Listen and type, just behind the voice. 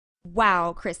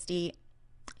Wow, Christy,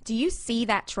 do you see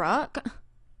that truck?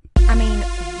 I mean,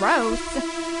 gross.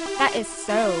 That is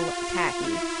so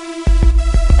tacky.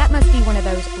 That must be one of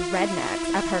those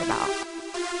rednecks I've heard about.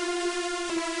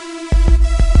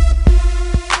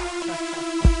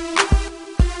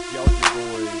 Y'all your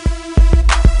boys.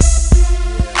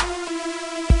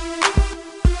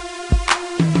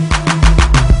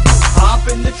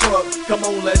 Hop in the truck, come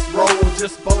on, let's roll.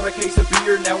 Just bought a case of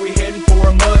beer, now we heading for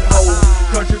a mud hole.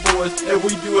 Country boys, and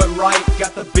we do it right.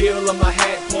 Got the bill on my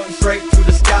hat pointing straight to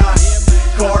the sky.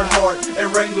 Carhartt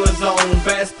and Wrangler's on,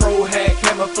 Bass Pro hat,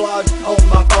 camouflage on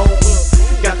my phone.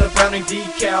 Got the Browning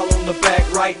decal on the back,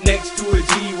 right next to a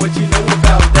G. What you know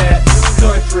about that?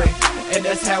 Country, and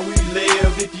that's how we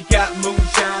live. If you got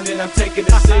moonshine, then I'm taking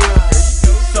a sip.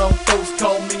 Some folks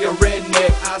call me a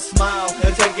redneck. I smile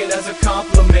and take it as a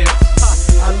compliment.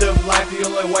 I live life the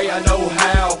only way I know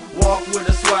how. Walk with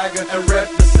a swagger and rep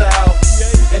the South.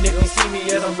 And if you see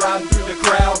me as I'm riding through the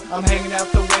crowd, I'm hanging out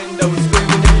the window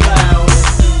screaming it loud.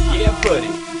 Yeah, buddy,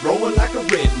 rolling like a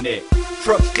redneck.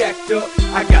 Trucks jacked up,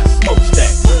 I got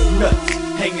smokestacks. Nuts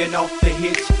hanging off the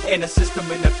hitch, and a system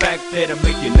in the back that'll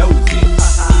make your nose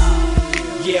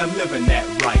itch. Yeah, I'm living that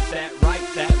right,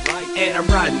 and I'm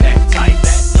riding that tight,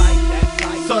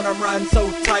 Son, I'm riding so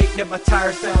tight that my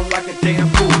tires sound like a damn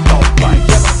bulldog bite.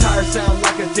 Yeah, my tires sound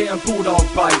like a damn bulldog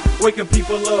bite, waking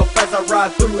people up as I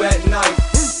ride through at night.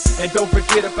 And don't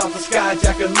forget about the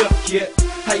skyjack and lift kit.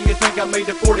 How you think I made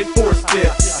the 44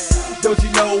 step? Don't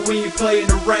you know we ain't playing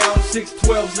around?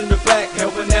 612's in the back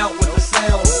helping out with the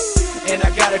sound. And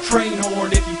I got a train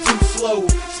horn if you too slow.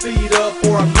 Speed up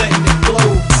or I'm letting it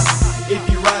flow. If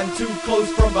you riding too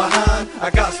close from behind,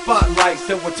 I got spotlights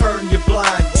that will turn you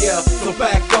blind. Yeah, so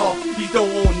back off, you don't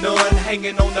want none.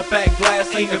 Hanging on the back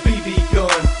glass ain't a BB gun.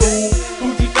 Fool,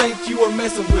 who do you think you are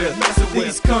messing with?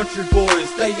 These country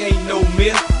boys, they ain't no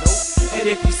myth. And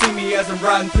if you see me as I'm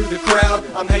riding through the crowd,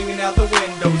 I'm hanging out the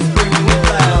window screaming it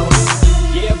loud.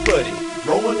 Yeah, buddy,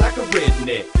 rolling like a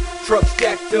redneck. Trucks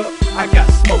jacked up, I got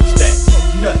smokestacks.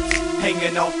 Nuts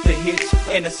hanging off the hitch,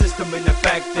 and a system in the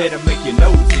back that'll make your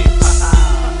nose itch.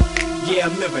 Yeah,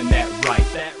 I'm living that right,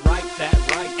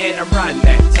 and I'm riding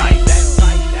that tight,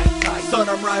 Son,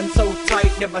 I'm riding so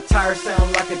tight that my tires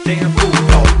sound like a damn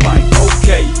bulldog bite.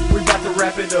 Okay, we about to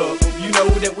wrap it up. You know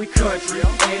that we country,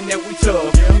 and that we tough.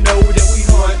 You know that we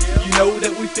hunt, you know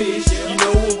that we fish. You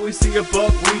know when we see a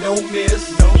buck, we don't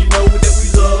miss. You know that we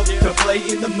love to play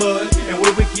in the mud. And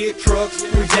when we get trucks,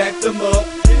 we jack them up.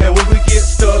 And when we get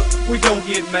stuck, we don't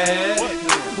get mad.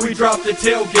 We drop the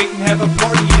tailgate and have a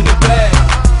party in the back.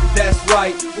 That's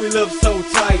right, we live so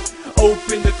tight.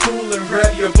 Open the cooler and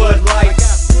grab your Bud Light.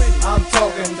 I'm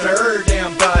talking to her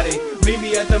damn body. Meet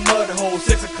me at the mud hole,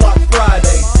 6 o'clock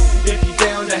Friday. If you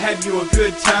down to have you a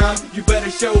good time, you better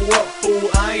show up, fool,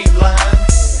 I ain't lying.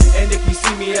 And if you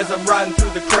see me as I'm riding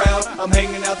through the crowd, I'm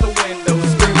hanging out the window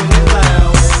screaming it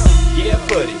loud. Yeah,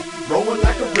 buddy, rolling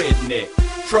like a redneck.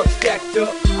 Trucks jacked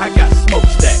up, I got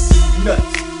smokestacks.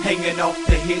 Nuts hanging off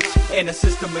the hitch, and a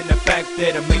system in the back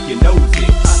that'll make your nose itch.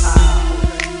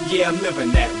 Yeah, I'm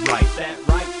living that right,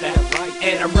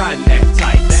 and I'm riding that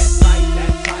tight,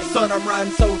 Son, I'm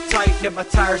riding so tight that my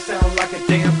tires sound like a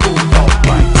damn bulldog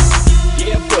bite.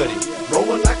 Yeah, buddy,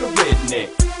 rolling like a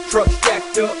redneck. Trucks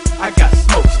jacked up, I got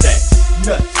smokestacks.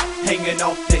 Nuts hanging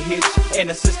off the hitch,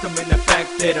 and a system in the back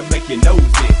that'll make your nose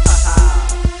itch.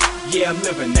 Yeah, I'm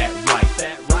living that right,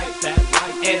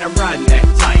 and I'm riding that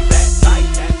tight,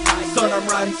 Son, I'm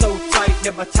riding so tight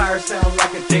that my tires sound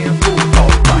like a damn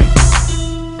bulldog bite.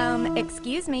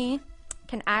 Excuse me,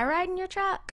 can I ride in your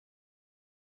truck?